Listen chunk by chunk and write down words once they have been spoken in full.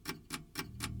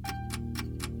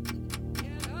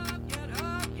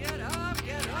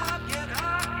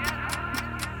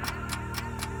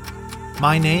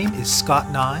My name is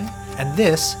Scott Nye, and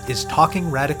this is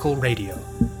Talking Radical Radio.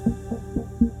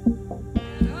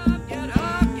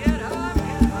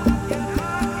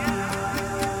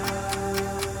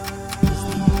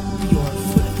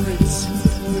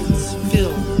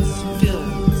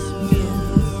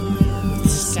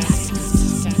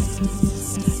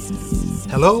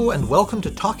 Hello and welcome to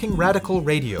Talking Radical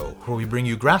Radio, where we bring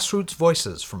you grassroots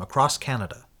voices from across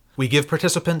Canada. We give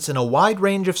participants in a wide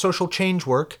range of social change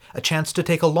work a chance to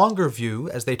take a longer view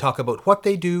as they talk about what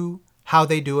they do, how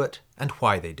they do it, and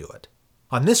why they do it.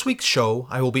 On this week's show,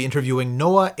 I will be interviewing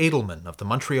Noah Edelman of the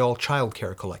Montreal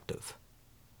Childcare Collective.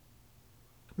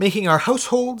 Making our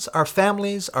households, our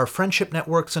families, our friendship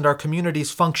networks, and our communities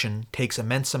function takes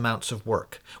immense amounts of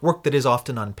work that is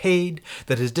often unpaid,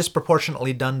 that is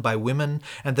disproportionately done by women,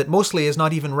 and that mostly is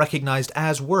not even recognized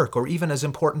as work or even as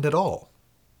important at all.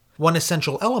 One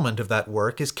essential element of that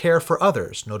work is care for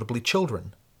others, notably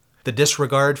children. The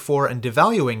disregard for and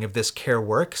devaluing of this care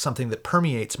work, something that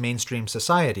permeates mainstream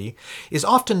society, is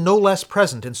often no less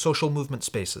present in social movement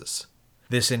spaces.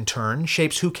 This, in turn,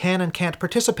 shapes who can and can't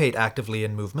participate actively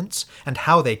in movements, and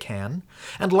how they can,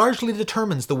 and largely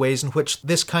determines the ways in which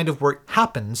this kind of work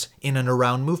happens in and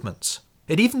around movements.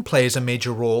 It even plays a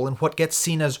major role in what gets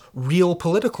seen as real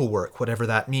political work, whatever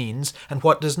that means, and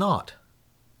what does not.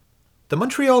 The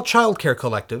Montreal Childcare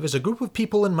Collective is a group of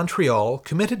people in Montreal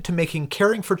committed to making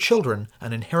caring for children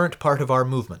an inherent part of our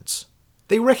movements.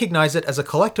 They recognize it as a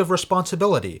collective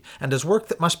responsibility and as work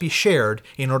that must be shared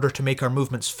in order to make our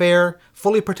movements fair,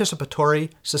 fully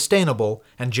participatory, sustainable,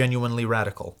 and genuinely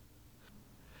radical.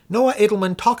 Noah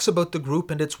Edelman talks about the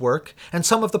group and its work and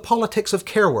some of the politics of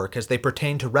care work as they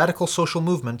pertain to radical social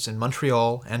movements in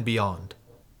Montreal and beyond.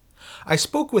 I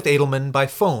spoke with Edelman by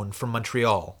phone from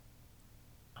Montreal.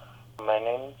 My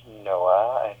name's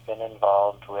Noah. I've been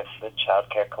involved with the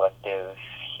Childcare Collective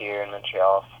here in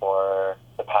Montreal for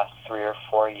the past 3 or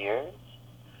 4 years.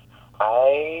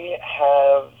 I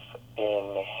have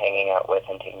been hanging out with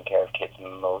and taking care of kids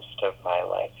most of my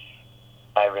life.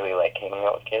 I really like hanging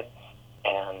out with kids,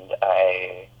 and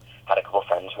I had a couple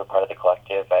friends who were part of the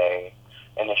collective. I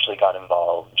initially got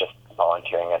involved just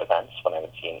volunteering at events when I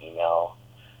would see an email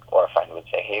or a friend would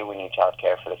say, hey, we need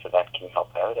childcare for this event, can you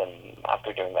help out? And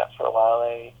after doing that for a while,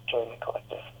 I joined the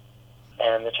collective.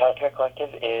 And the Childcare Collective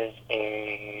is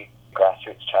a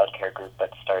grassroots childcare group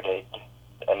that started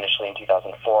initially in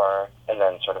 2004, and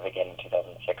then sort of again in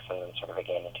 2006, and then sort of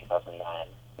again in 2009.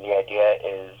 The idea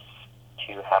is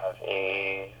to have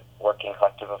a working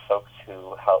collective of folks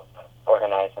who help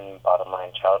organize and bottom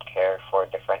line childcare for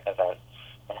different events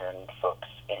and folks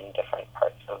in different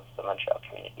parts of the Montreal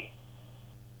community.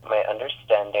 My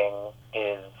understanding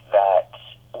is that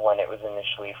when it was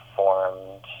initially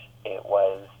formed, it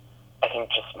was, I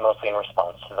think, just mostly in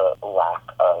response to the lack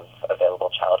of available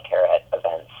childcare at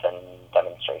events and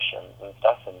demonstrations and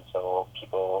stuff. And so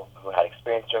people who had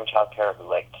experience doing childcare, who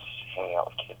liked hanging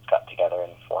out with kids, got together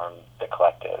and formed the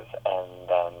collective. And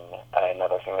then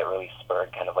another thing that really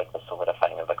spurred kind of like the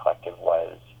solidifying of the collective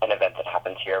was an event that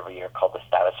happens here every year called the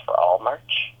Status for All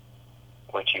March,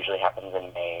 which usually happens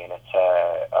in May, and it's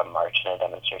a march and a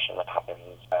demonstration that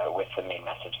happens with the main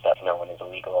message that no one is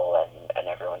illegal and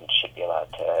everyone should be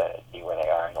allowed to be where they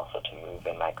are and also to move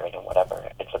and migrate and whatever.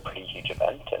 It's a pretty huge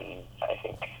event, and I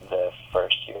think the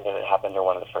first year that it happened, or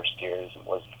one of the first years,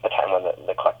 was the time when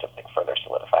the collective further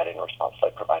solidified in response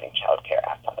to providing childcare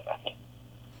at that event.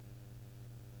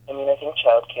 I mean, I think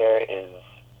childcare is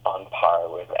on par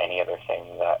with any other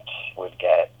thing that would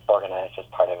get organized as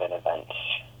part of an event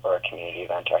or a community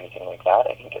event or anything like that.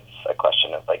 I think it's a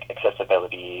question of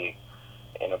accessibility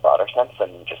in a broader sense,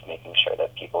 and just making sure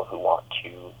that people who want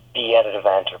to be at an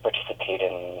event or participate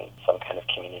in some kind of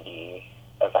community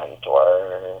event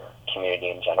or community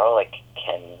in general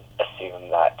can assume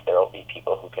that there will be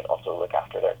people who can also look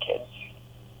after their kids.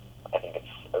 I think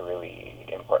it's a really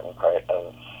important part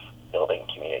of building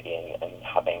community and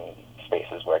having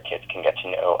spaces where kids can get to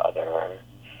know other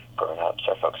grown-ups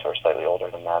or folks who are slightly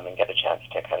older than them and get a chance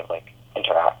to kind of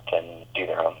interact and do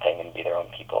their own thing and be their own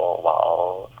people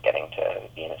while getting to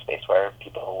be in a space where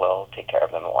people will take care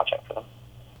of them and watch out for them.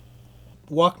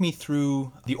 Walk me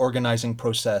through the organizing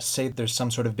process. Say there's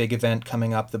some sort of big event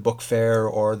coming up, the book fair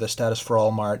or the Status for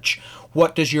All March.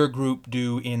 What does your group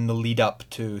do in the lead up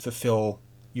to fulfill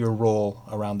your role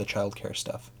around the childcare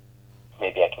stuff?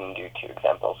 Maybe I can do 2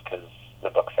 examples, because the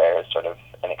book fair is sort of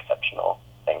an exceptional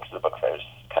thing, because the book fair is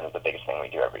kind of the biggest thing we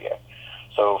do every year.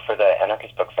 So for the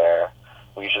Anarchist Book Fair,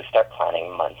 we usually start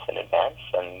planning months in advance,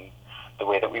 and the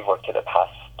way that we've worked it the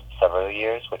past several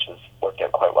years, which has worked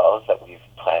out quite well, is that we've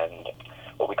planned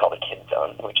what we call the Kids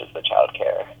Zone, which is the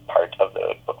childcare part of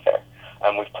the book fair.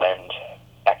 We've planned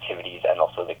activities and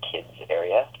also the kids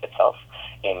area itself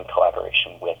in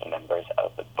collaboration with members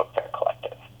of the Book Fair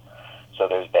Collective. So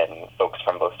there's been folks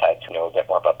from both sides who know a bit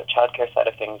more about the childcare side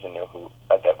of things and know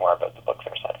a bit more about the book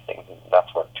fair side of things, and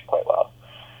that's worked quite well.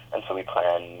 And so we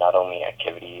plan not only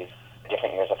activities,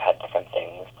 different years have had different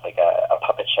things, like a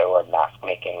puppet show or mask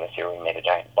making. This year we made a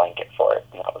giant blanket for it,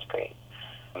 and that was great.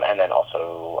 And then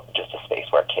also just a space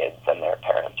where kids and their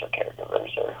parents or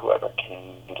caregivers or whoever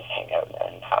can just hang out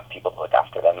and have people to look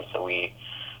after them. So we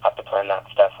have to plan that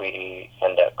stuff. We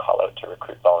send a call out to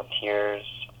recruit volunteers.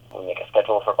 We make a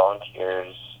schedule for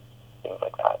volunteers, things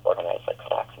like that, organize like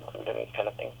snacks and food and these kind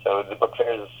of things. So the book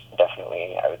fair is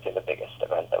definitely, I would say, the biggest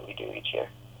event that we do each year.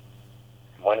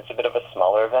 When it's a bit of a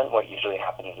smaller event, what usually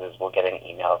happens is we'll get an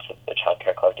email to the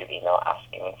Childcare Collective email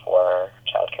asking for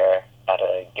childcare at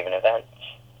a given event.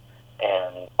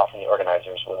 And often the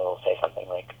organizers will say something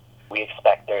like, we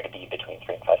expect there to be between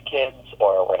 3 and 5 kids,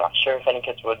 or we're not sure if any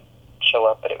kids would show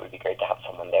up, but it would be great to have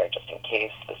someone there just in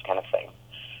case, this kind of thing.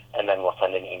 And then we'll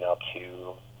send an email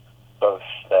to both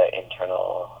the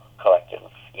internal collective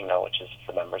email, which is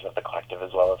for members of the collective,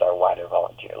 as well as our wider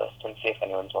volunteer list, and see if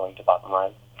anyone's willing to bottom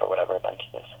line for whatever event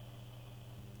it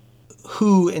is.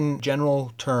 Who, in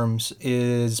general terms,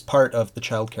 is part of the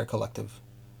Childcare Collective?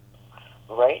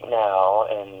 Right now,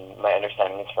 and my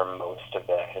understanding is for most of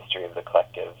the history of the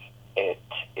collective, it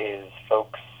is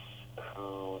folks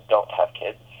who don't have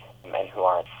kids and who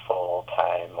aren't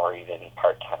full-time or even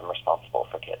part-time responsible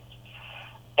for kids.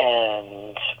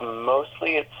 And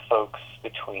mostly it's folks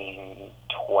between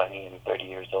 20 and 30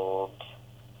 years old.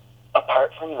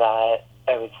 Apart from that,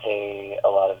 I would say a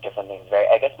lot of different things.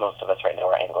 I guess most of us right now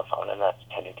are Anglophone, and that's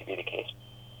tended to be the case.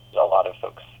 A lot of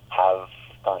folks have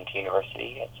gone to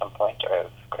university at some point or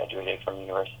have graduated from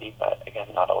university, but again,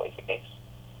 not always the case.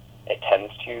 It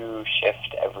tends to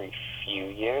shift every few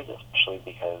years, especially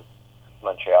because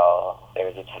Montreal, there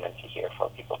is a tendency here for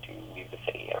people to leave the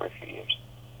city every few years.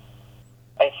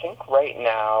 I think right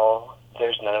now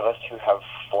there's none of us who have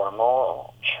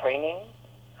formal training.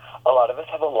 A lot of us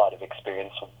have a lot of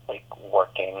experience like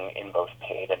working in both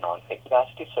paid and non-paid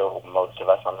capacity, so most of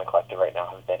us on the collective right now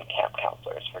have been camp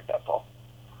counselors, for example,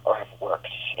 or have worked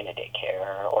in a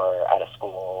daycare or at a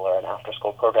school or an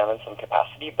after-school program in some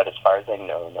capacity, but as far as I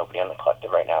know, nobody on the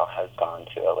collective right now has gone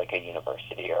to a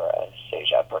university or a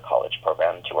CEGEP or college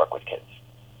program to work with kids.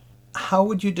 How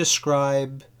would you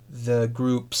describe the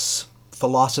group's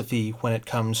philosophy when it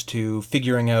comes to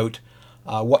figuring out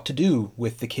what to do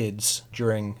with the kids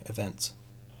during events?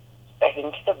 I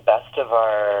think to the best of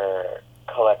our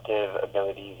collective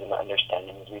abilities and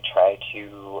understandings, we try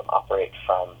to operate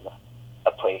from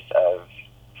a place of,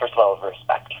 first of all, of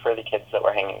respect for the kids that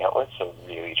we're hanging out with, so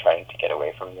really trying to get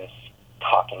away from this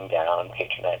talking down,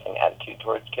 patronizing attitude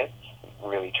towards kids,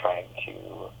 really trying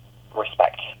to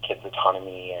respect kids'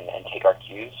 autonomy and take our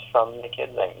cues from the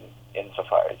kids, and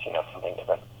insofar as, something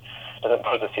doesn't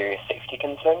pose a serious safety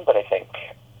concern, but I think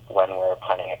when we're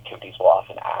planning activities, we'll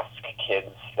often ask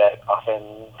kids that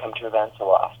often come to events, or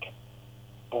we'll ask,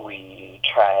 we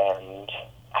try and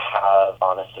have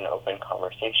honest and open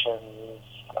conversations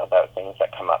about things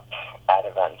that come up at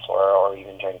events or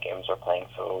even during games we're playing.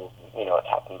 So, it's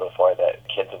happened before that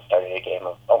kids have started a game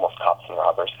of almost cops and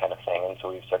robbers kind of thing, and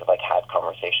so we've sort of had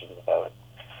conversations about,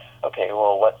 okay,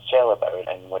 well, what's jail about,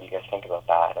 and what do you guys think about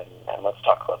that, and let's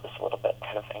talk about this a little bit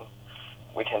kind of thing.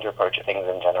 We tend to approach things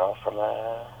in general from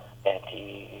a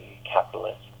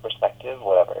anti-capitalist perspective,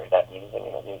 whatever that means.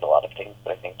 It means a lot of things,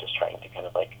 but I think just trying to kind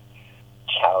of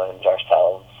challenge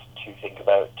ourselves to think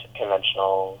about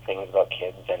conventional things about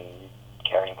kids and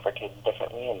caring for kids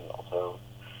differently, and also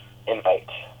invite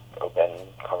open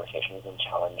conversations and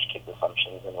challenge kids'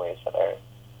 assumptions in ways that are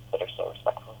so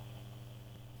respectful.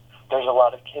 There's a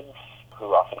lot of kids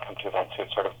who often come to events who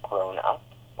have sort of grown up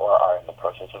or are in the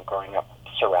process of growing up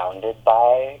surrounded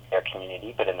by their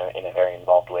community, but in a very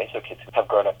involved way. So kids who have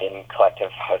grown up in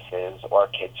collective houses, or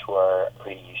kids who are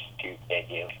pretty used to the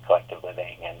idea of collective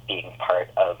living and being part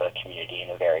of a community in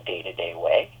a very day-to-day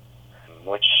way,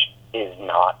 which is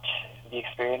not the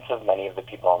experience of many of the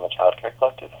people on the Childcare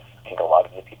Collective. I think a lot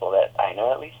of the people that I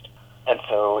know, at least. And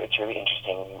so it's really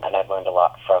interesting, and I've learned a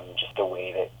lot from just the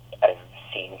way that I've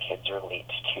seen kids relate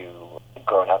to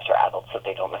grown-ups or adults that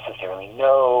they don't necessarily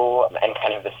know, and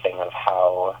kind of this thing of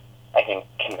how I think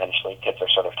conventionally kids are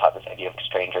sort of taught this idea of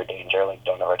stranger danger,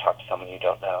 don't ever talk to someone you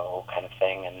don't know kind of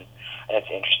thing, and it's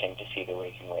interesting to see the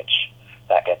ways in which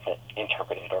that gets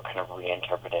interpreted or kind of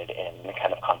reinterpreted in the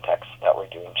kind of context that we're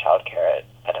doing childcare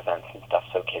at events and stuff.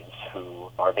 So kids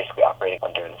who are basically operating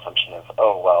under an assumption of,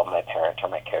 oh, well, my parent or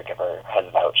my caregiver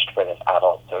has vouched for this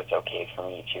adult, so it's okay for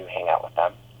me to hang out with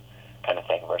them kind of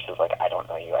versus like, I don't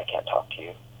know you, I can't talk to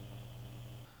you.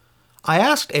 I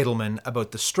asked Edelman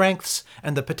about the strengths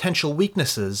and the potential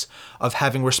weaknesses of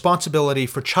having responsibility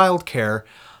for childcare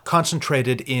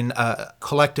concentrated in a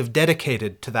collective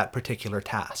dedicated to that particular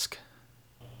task.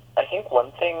 I think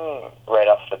one thing right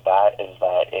off the bat is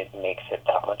that it makes it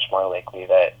that much more likely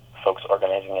that folks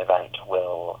organizing an event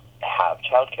will have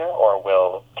childcare or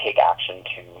will take action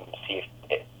to see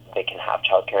if they can have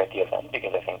childcare at the event,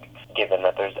 because I think given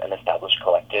that there's an established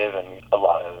collective and a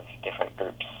lot of different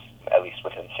groups, at least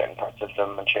within certain parts of the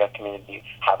Montreal community,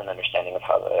 have an understanding of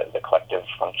how the collective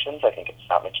functions, I think it's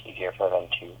that much easier for them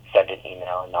to send an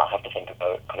email and not have to think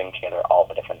about putting together all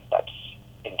the different steps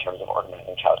in terms of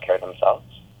organizing childcare themselves.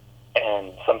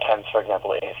 And sometimes, for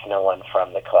example, if no one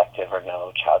from the collective or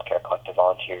no childcare collective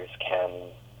volunteers can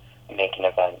make an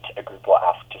event, a group will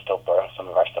ask to still borrow some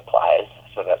of our supplies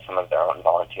so that some of their own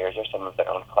volunteers or some of their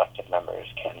own collective members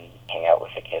can hang out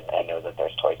with the kids and know that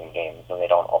there's toys and games, and they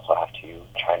don't also have to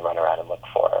try and run around and look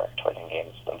for toys and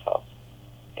games themselves.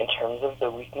 In terms of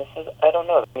the weaknesses, I don't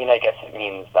know. I mean, I guess it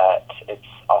means that it's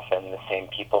often the same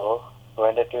people who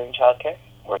end up doing childcare.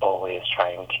 We're always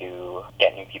trying to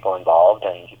get new people involved,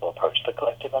 and people approach the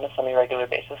collective on a semi-regular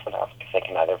basis and ask if they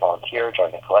can either volunteer or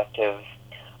join the collective.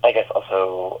 I guess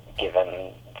also,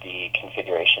 given the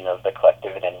configuration of the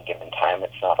collective at any given time,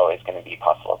 it's not always going to be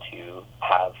possible to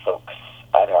have folks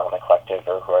either on the collective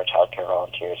or who are childcare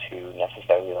volunteers who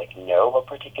necessarily know a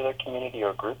particular community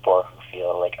or group, or who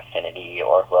feel affinity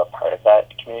or who are part of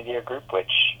that community or group,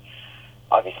 which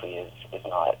obviously is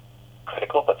not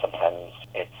critical, but sometimes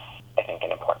it's, I think,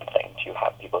 an important thing to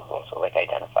have people who also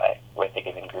identify with the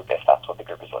given group if that's what the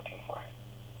group is looking for.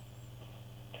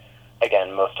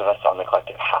 Again, most of us on the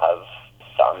collective have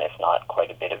some, if not quite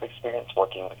a bit of experience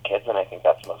working with kids, and I think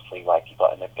that's mostly why people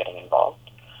end up getting involved.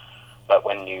 But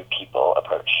when new people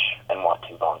approach and want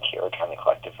to volunteer or join the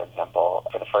collective, for example,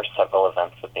 for the first several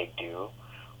events that they do,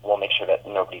 we'll make sure that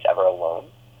nobody's ever alone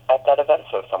at that event.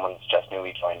 So if someone's just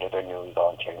newly joined or they're newly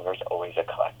volunteering, there's always a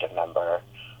collective member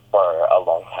or a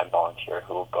long-time volunteer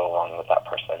who will go along with that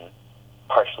person,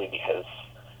 partially because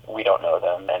we don't know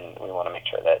them and we want to make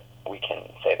sure that we can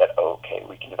say that, oh, okay,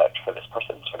 we can vouch for this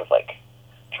person, sort of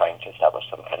trying to establish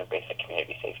some kind of basic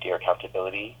community safety or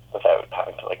accountability without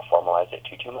having to formalize it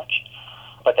too much.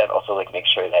 But then also make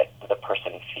sure that the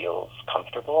person feels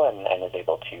comfortable and is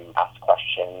able to ask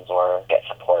questions or get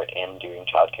support in doing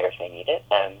childcare if they need it.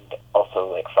 And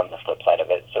also from the flip side of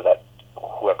it, so that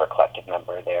whoever collective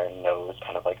member there knows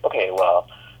okay, well,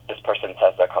 this person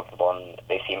says they're comfortable and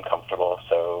they seem comfortable,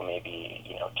 so maybe,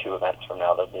 2 events from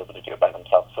now they'll be able to do it by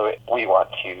themselves. So we want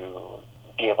to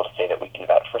be able to say that we can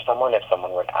vouch for someone if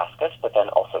someone were to ask us, but then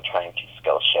also trying to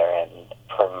skill share and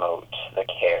promote the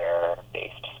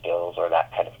care-based skills or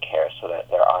that kind of care, so that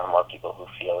there are more people who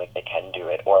feel like they can do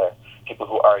it, or people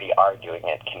who already are doing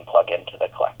it can plug into the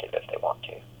collective if they want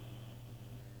to.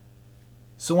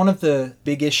 So one of the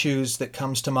big issues that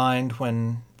comes to mind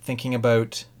when thinking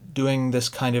about doing this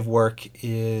kind of work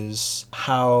is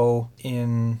how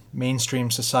in mainstream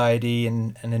society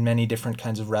and in many different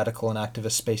kinds of radical and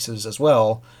activist spaces as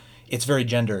well, it's very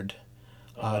gendered,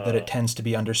 that it tends to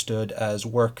be understood as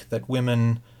work that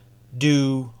women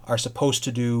do, are supposed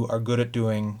to do, are good at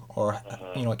doing, or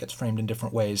it gets framed in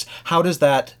different ways. How does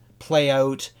that play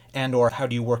out, and or how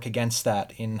do you work against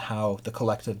that in how the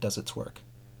collective does its work?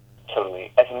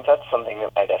 Totally. I think that's something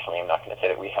that I definitely am not going to say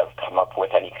that we have come up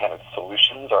with any kind of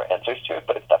solutions or answers to it,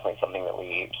 but it's definitely something that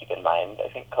we keep in mind, I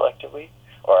think, collectively,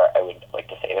 or I would like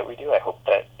to say that we do. I hope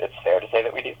that it's fair to say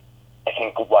that we do. I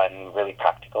think one really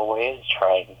practical way is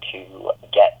trying to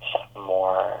get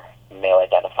more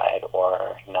male-identified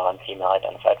or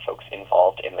non-female-identified folks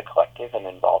involved in the collective and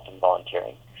involved in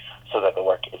volunteering, so that the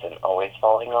work isn't always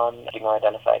falling on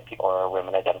female-identified people or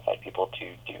women-identified people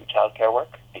to do childcare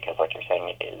work, because like you're saying,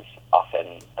 it is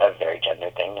often a very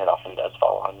gendered thing. It often does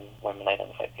fall on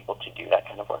women-identified people to do that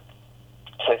kind of work.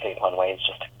 So I think one way is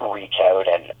just to reach out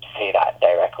and say that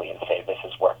directly and say this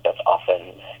is work that's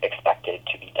often expected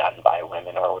to be done by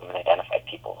women or women-identified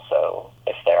people. So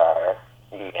if there are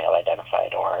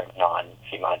male-identified or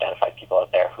non-female-identified people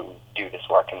out there who do this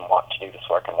work and want to do this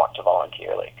work and want to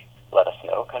volunteer, let us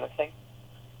know, kind of thing.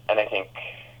 And I think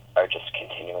are just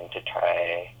continuing to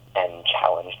try and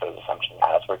challenge those assumptions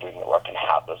as we're doing the work and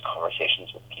have those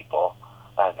conversations with people,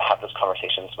 have those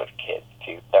conversations with kids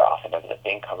too. There often ends up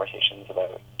being conversations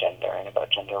about gender and about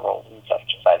gender roles and stuff,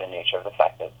 just by the nature of the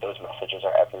fact that those messages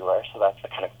are everywhere. So that's the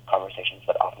kind of conversations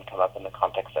that often come up in the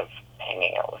context of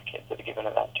hanging out with kids at a given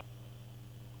event.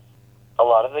 A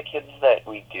lot of the kids that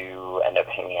we do end up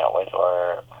hanging out with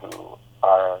or who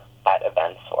are at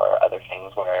events or other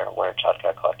things where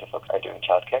childcare collective folks are doing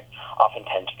childcare often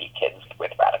tend to be kids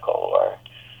with radical or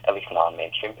at least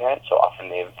non-mainstream parents. So often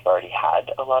they've already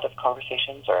had a lot of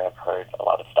conversations or have heard a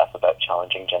lot of stuff about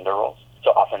challenging gender roles.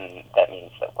 So often that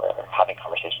means that we're having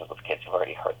conversations with kids who've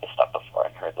already heard this stuff before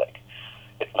and heard, like,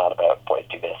 it's not about boys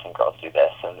do this and girls do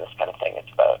this and this kind of thing.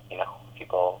 It's about,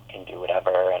 people can do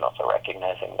whatever, and also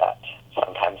recognizing that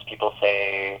sometimes people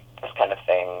say this kind of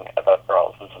thing about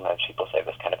girls and sometimes people say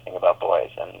this kind of thing about boys.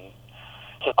 And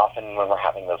so often when we're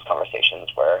having those conversations,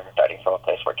 we're starting from a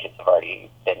place where kids have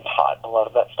already been taught a lot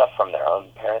of that stuff from their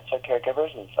own parents or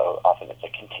caregivers, and so often it's a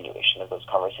continuation of those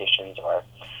conversations, or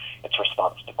it's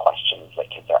response to questions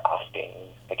that kids are asking,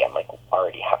 again, like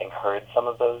already having heard some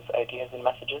of those ideas and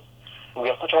messages. We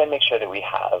also try and make sure that we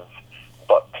have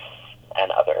books and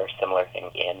other similar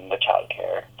things in the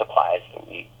childcare supplies that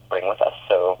we bring with us.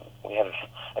 So we have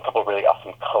a couple of really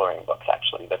awesome coloring books,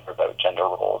 actually, that are about gender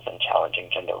roles and challenging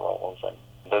gender roles. And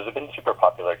those have been super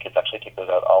popular. Kids actually take those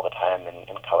out all the time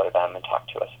and color them and talk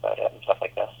to us about it and stuff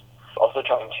like this. Also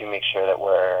trying to make sure that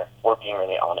we're being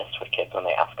really honest with kids when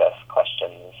they ask us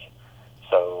questions.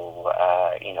 So,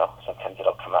 sometimes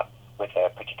it'll come up with a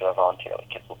particular volunteer. Like,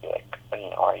 kids will be like,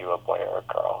 are you a boy or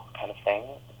a girl kind of thing?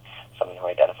 Someone who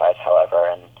identifies however,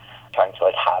 and trying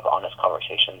to have honest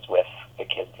conversations with the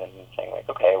kids and saying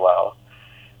okay, well,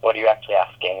 what are you actually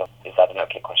asking? Is that an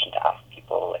okay question to ask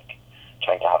people?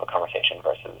 Trying to have a conversation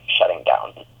versus shutting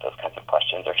down those kinds of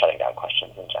questions or shutting down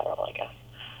questions in general, I guess.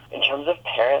 In terms of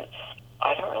parents,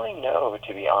 I don't really know,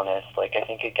 to be honest. I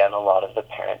think, again, a lot of the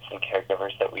parents and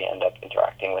caregivers that we end up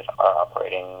interacting with are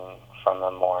operating from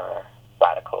a more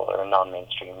radical or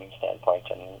non-mainstream standpoint,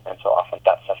 and so often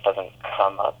that stuff doesn't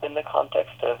come up in the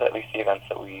context of at least the events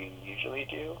that we usually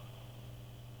do.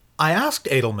 I asked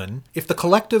Edelman if the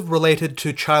collective related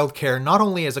to childcare not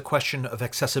only as a question of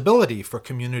accessibility for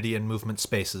community and movement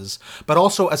spaces, but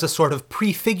also as a sort of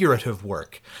prefigurative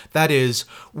work, that is,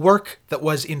 work that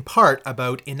was in part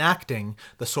about enacting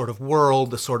the sort of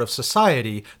world, the sort of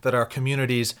society that our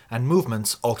communities and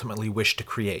movements ultimately wish to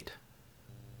create.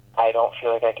 I don't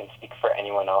feel like I can speak for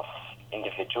anyone else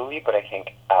individually, but I think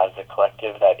as a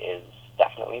collective that is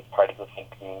definitely part of the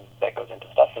thinking that goes into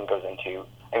stuff and goes into,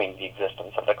 the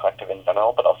existence of the collective in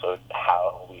general, but also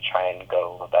how we try and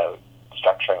go about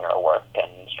structuring our work and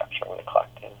structuring the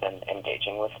collective and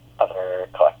engaging with other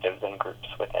collectives and groups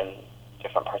within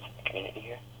different parts of the community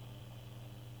here.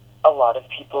 A lot of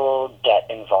people get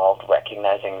involved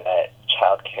recognizing that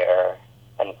childcare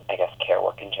and I guess care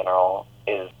work in general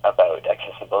is about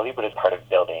accessibility, but is part of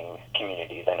building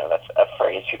communities. I know that's a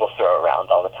phrase people throw around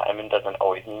all the time and doesn't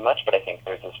always mean much, but I think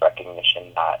there's this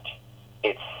recognition that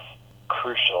it's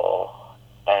crucial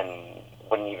and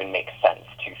wouldn't even make sense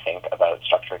to think about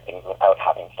structured things without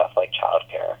having stuff like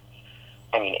childcare.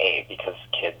 Because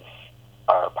kids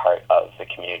are part of the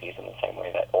communities in the same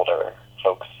way that older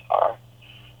folks are.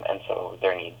 And so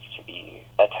there needs to be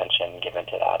attention given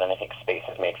to that. And I think space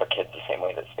is made for kids the same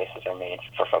way that spaces are made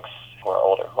for folks who are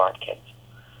older, who aren't kids.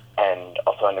 And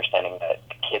also understanding that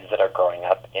kids that are growing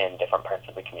up in different parts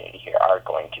of the community here are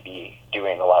going to be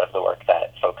doing a lot of the work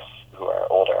that folks who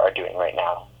are older are doing right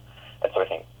now. And so I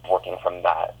think working from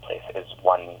that place is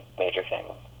one major thing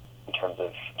in terms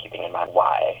of keeping in mind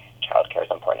why childcare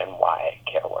is important and why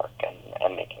care work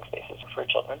and making spaces for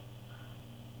children.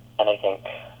 And I think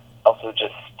also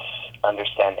just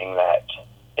understanding that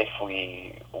if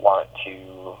we want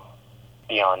to,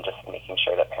 beyond just making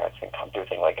sure that parents can come to a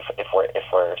thing, if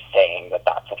we're saying that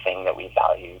that's a thing that we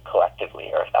value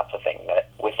collectively, or if that's a thing that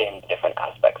within different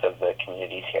aspects of the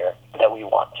communities here that we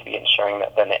want to be ensuring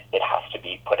that, then it has to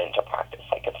be put into practice.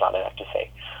 It's not enough to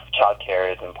say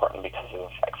childcare is important because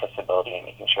of accessibility and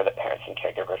making sure that parents and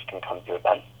caregivers can come to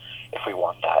events. If we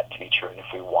want that to be true, and if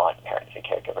we want parents and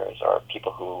caregivers or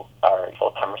people who are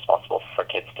full-time responsible for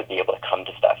kids to be able to come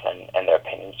to stuff and their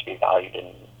opinions to be valued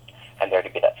and there to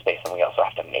be that space, and we also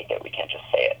have to make it. We can't just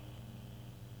say it.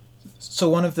 So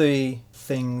one of the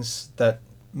things that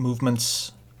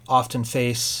movements often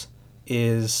face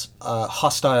is a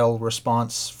hostile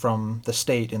response from the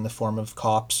state in the form of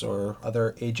cops or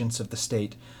other agents of the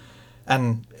state.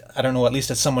 And I don't know, at least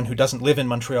as someone who doesn't live in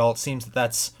Montreal, it seems that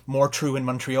that's more true in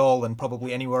Montreal than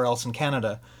probably anywhere else in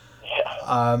Canada.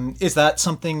 Yeah. Is that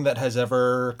something that has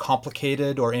ever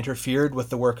complicated or interfered with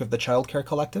the work of the Childcare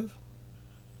Collective?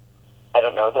 I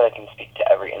don't know that I can speak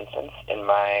to every instance in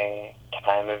my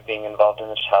time of being involved in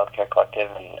the Childcare Collective,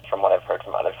 and from what I've heard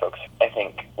from other folks, I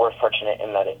think we're fortunate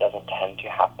in that it doesn't tend to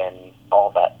happen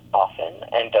all that often,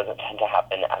 and doesn't tend to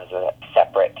happen as a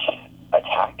separate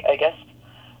attack, I guess.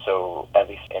 So at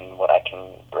least in what I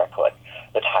can recollect,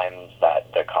 the times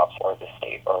that the cops or the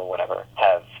state or whatever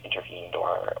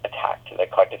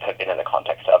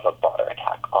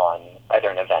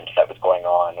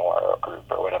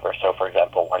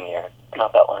here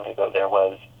not that long ago, there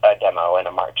was a demo and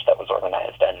a march that was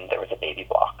organized, and there was a baby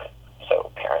block.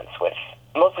 So parents with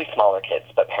mostly smaller kids,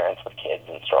 but parents with kids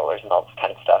and strollers and all this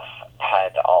kind of stuff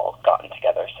had all gotten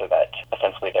together so that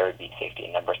essentially there would be safety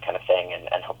in numbers kind of thing,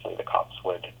 and hopefully the cops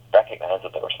would recognize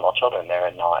that there were small children there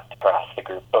and not harass the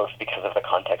group, both because of the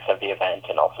context of the event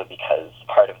and also because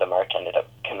part of the march ended up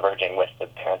converging with the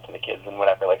parents and the kids and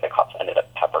whatever. Like, the cops ended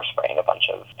up pepper spraying a bunch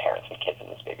of parents and kids in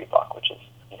this baby block, which is,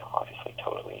 obviously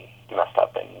totally messed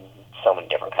up in so many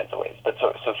different kinds of ways. But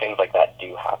so things like that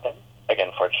do happen.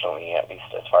 Again, fortunately, at least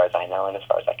as far as I know and as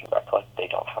far as I can recollect, they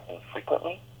don't happen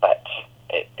frequently, but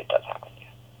it does happen, yeah.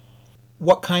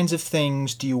 What kinds of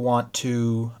things do you want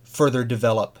to further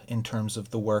develop in terms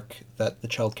of the work that the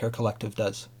Child Care Collective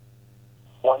does?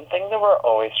 One thing that we're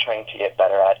always trying to get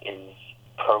better at is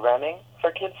programming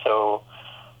for kids. So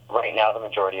right now, the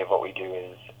majority of what we do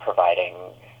is providing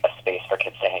a space for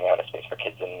kids to hang out, a space for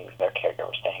kids and their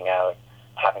caregivers to hang out,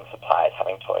 having supplies,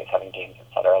 having toys, having games,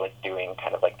 etc., like doing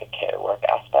kind of like the care work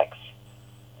aspects.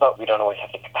 But we don't always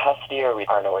have the capacity, or we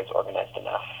aren't always organized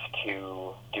enough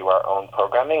to do our own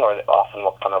programming, or often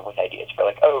we'll come up with ideas for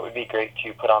like, oh, it would be great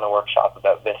to put on a workshop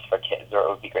about this for kids, or it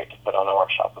would be great to put on a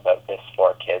workshop about this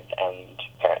for kids and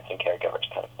parents and caregivers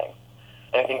kind of thing.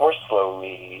 And I think we're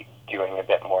slowly doing a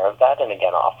bit more of that, and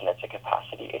again, often it's a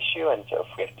capacity issue, and so if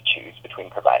we have to choose between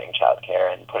providing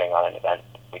childcare and putting on an event,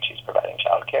 we choose providing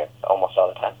childcare almost all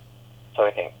the time. So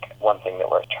I think one thing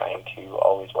that we're trying to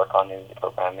always work on is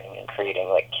programming and creating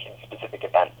like kid-specific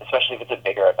events, especially if it's a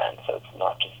bigger event, so it's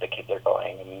not just the kids are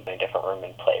going in a different room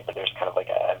and play, but there's kind of like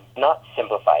a, not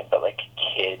simplified, but like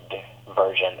kid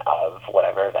version of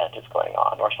whatever event is going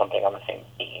on, or something on the same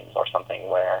themes, or something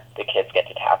where the kids get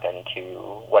to tap into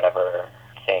whatever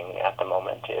thing at the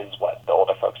moment is what the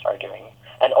older folks are doing.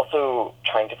 And also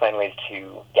trying to find ways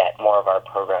to get more of our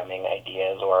programming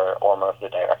ideas or more of the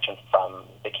direction from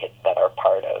the kids that are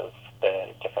part of the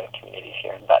different communities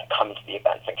here that come to the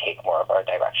events, and take more of our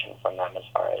direction from them as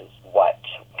far as what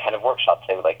kind of workshops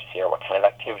they would like to see or what kind of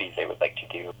activities they would like to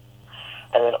do.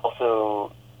 And then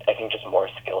also, I think just more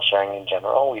skill sharing in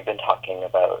general. We've been talking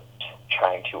about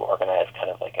trying to organize kind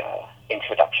of like a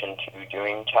introduction to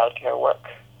doing childcare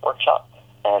workshop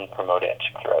and promote it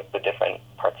throughout the different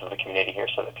parts of the community here,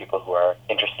 so that people who are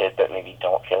interested but maybe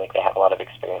don't feel like they have a lot of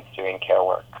experience doing care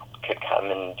work could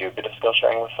come and do a bit of skill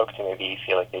sharing with folks who maybe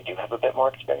feel like they do have a bit more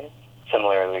experience.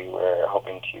 Similarly, we're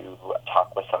hoping to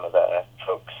talk with some of the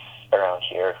folks around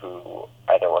here who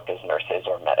either work as nurses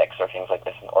or medics or things like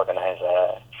this, and organize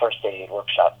a first aid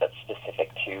workshop that's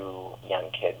specific to young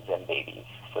kids and babies,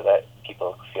 so that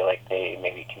people feel like they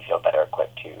maybe can feel better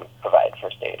equipped to provide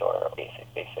first aid or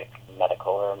basic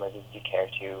medical or emergency care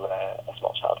to a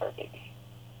small child or a baby.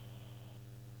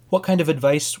 What kind of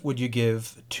advice would you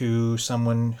give to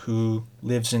someone who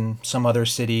lives in some other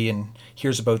city and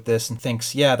hears about this and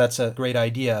thinks, yeah, that's a great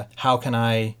idea. How can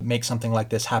I make something like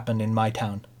this happen in my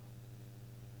town?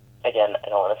 Again, I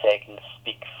don't want to say I can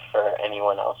speak for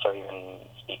anyone else or even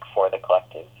speak for the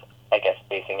collective. I guess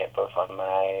basing it both on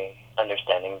my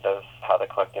understandings of how the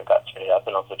collective got started up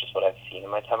and also just what I've seen in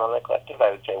my time on the collective,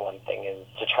 I would say one thing is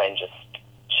to try and just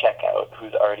check out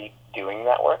who's already doing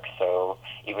that work. So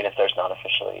even if there's not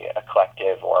officially a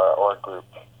collective or a group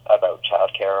about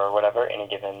childcare or whatever in a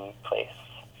given place,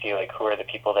 see like who are the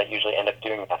people that usually end up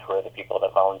doing that, who are the people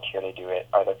that voluntarily do it,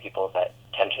 are there people that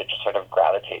tend to just sort of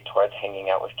gravitate towards hanging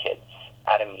out with kids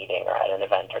at a meeting or at an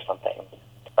event or something.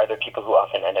 Are there people who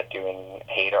often end up doing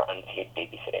paid or unpaid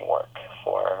babysitting work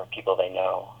for people they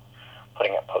know,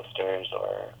 putting up posters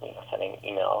or sending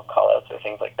email call-outs or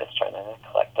things like this, trying to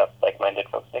collect up like-minded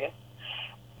folks, I guess.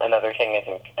 Another thing I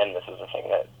think, and this is a thing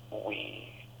that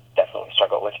we definitely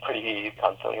struggle with pretty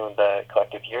constantly with the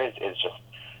collective here, is just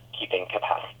keeping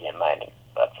capacity in mind.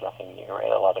 That's nothing new, right?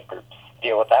 A lot of groups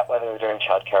deal with that, whether during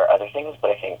childcare or other things,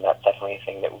 but I think that's definitely a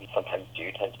thing that we sometimes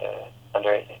do tend to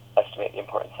underestimate the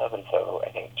importance of, and so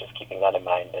I think just keeping that in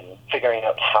mind and figuring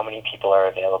out how many people are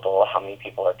available, how many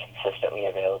people are consistently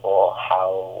available,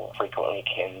 how frequently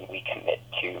can we commit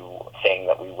to saying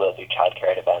that we will do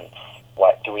childcare at events,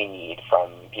 what do we need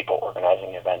from people organizing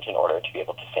an event in order to be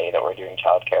able to say that we're doing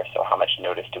childcare, so how much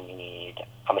notice do we need,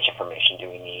 how much information do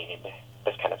we need,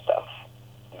 this kind of stuff.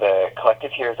 The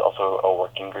collective here is also a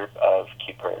working group of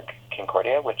QPIRG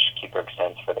Concordia, which QPIRG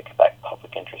stands for the Quebec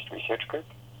Public Interest Research Group.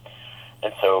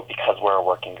 And so because we're a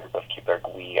working group of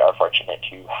QPIRG, we are fortunate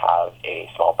to have a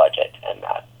small budget, and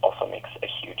that also makes a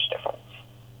huge difference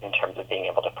in terms of being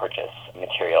able to purchase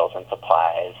materials and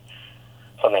supplies.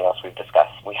 Something else we've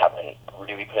discussed, we haven't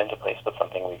really put into place, but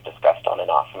something we've discussed on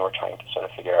and off, and we're trying to sort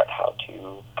of figure out how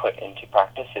to put into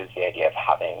practice, is the idea of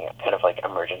having kind of like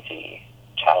emergency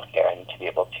childcare and to be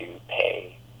able to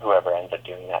pay whoever ends up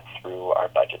doing that through our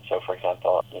budget. So, for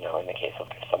example, in the case of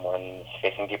if someone's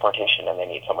facing deportation and they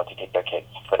need someone to take their kids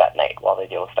for that night while they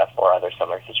deal with stuff, or other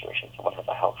similar situations, someone has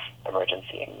a health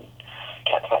emergency and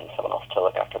can't find someone else to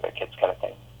look after their kids kind of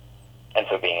thing. And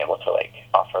so being able to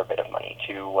offer a bit of money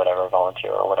to whatever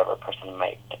volunteer or whatever person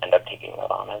might end up taking that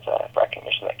on as a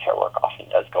recognition that care work often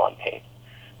does go unpaid.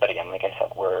 But again, like I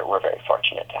said, we're very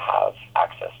fortunate to have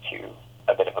access to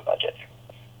a bit of a budget.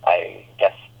 I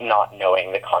guess not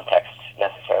knowing the context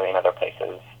necessarily in other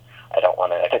places, I don't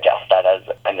want to suggest that as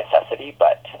a necessity,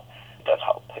 but it does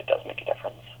help. It does make a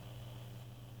difference.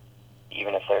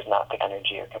 Even if there's not the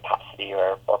energy or capacity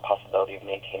or possibility of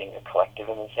maintaining a collective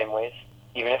in the same ways,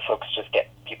 even if folks just get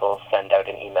people send out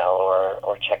an email or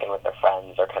check in with their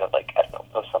friends or kind of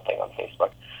post something on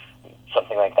Facebook,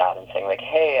 something like that, and saying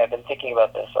hey, I've been thinking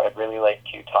about this, or I'd really like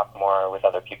to talk more with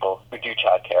other people who do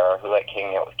childcare or who like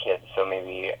hanging out with kids, so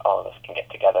maybe all of us can get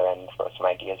together and throw some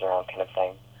ideas around kind of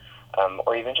thing.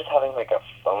 Or even just having a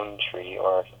phone tree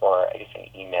or I guess an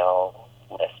email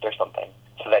list or something,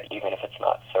 so that even if it's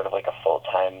not sort of a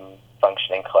full-time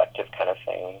functioning collective kind of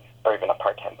thing, or even a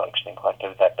part-time functioning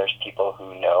collective, that there's people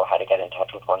who know how to get in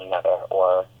touch with one another,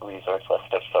 or a resource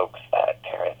list of folks that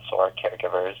parents or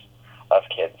caregivers of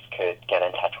kids could get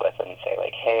in touch with and say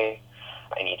hey,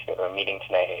 I need to go to a meeting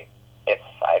tonight. If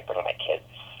I bring my kids,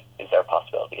 is there a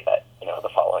possibility that, the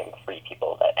following 3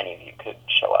 people that any of you could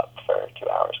show up for 2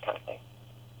 hours kind of thing?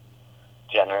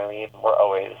 Generally, we're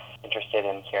always interested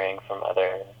in hearing from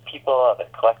other people, other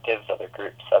collectives, other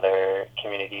groups, other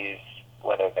communities,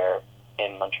 whether they're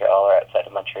in Montreal or outside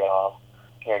of Montreal,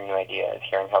 hearing new ideas,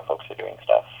 hearing how folks are doing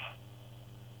stuff.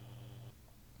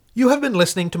 You have been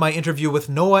listening to my interview with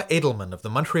Noah Edelman of the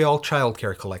Montreal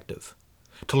Childcare Collective.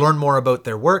 To learn more about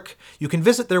their work, you can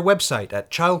visit their website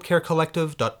at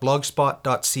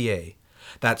childcarecollective.blogspot.ca.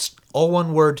 That's all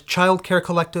one word,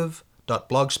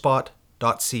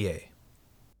 childcarecollective.blogspot.ca.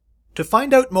 To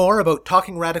find out more about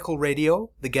Talking Radical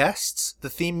Radio, the guests, the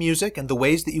theme music, and the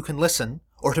ways that you can listen,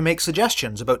 or to make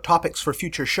suggestions about topics for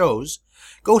future shows,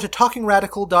 go to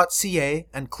talkingradical.ca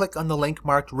and click on the link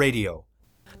marked Radio.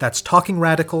 That's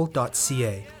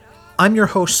talkingradical.ca. I'm your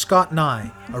host, Scott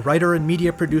Nye, a writer and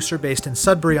media producer based in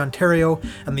Sudbury, Ontario,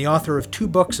 and the author of 2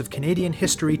 books of Canadian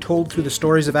history told through the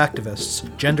stories of activists,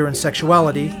 Gender and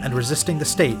Sexuality, and Resisting the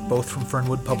State, both from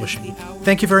Fernwood Publishing.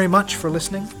 Thank you very much for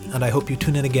listening, and I hope you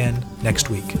tune in again next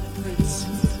week.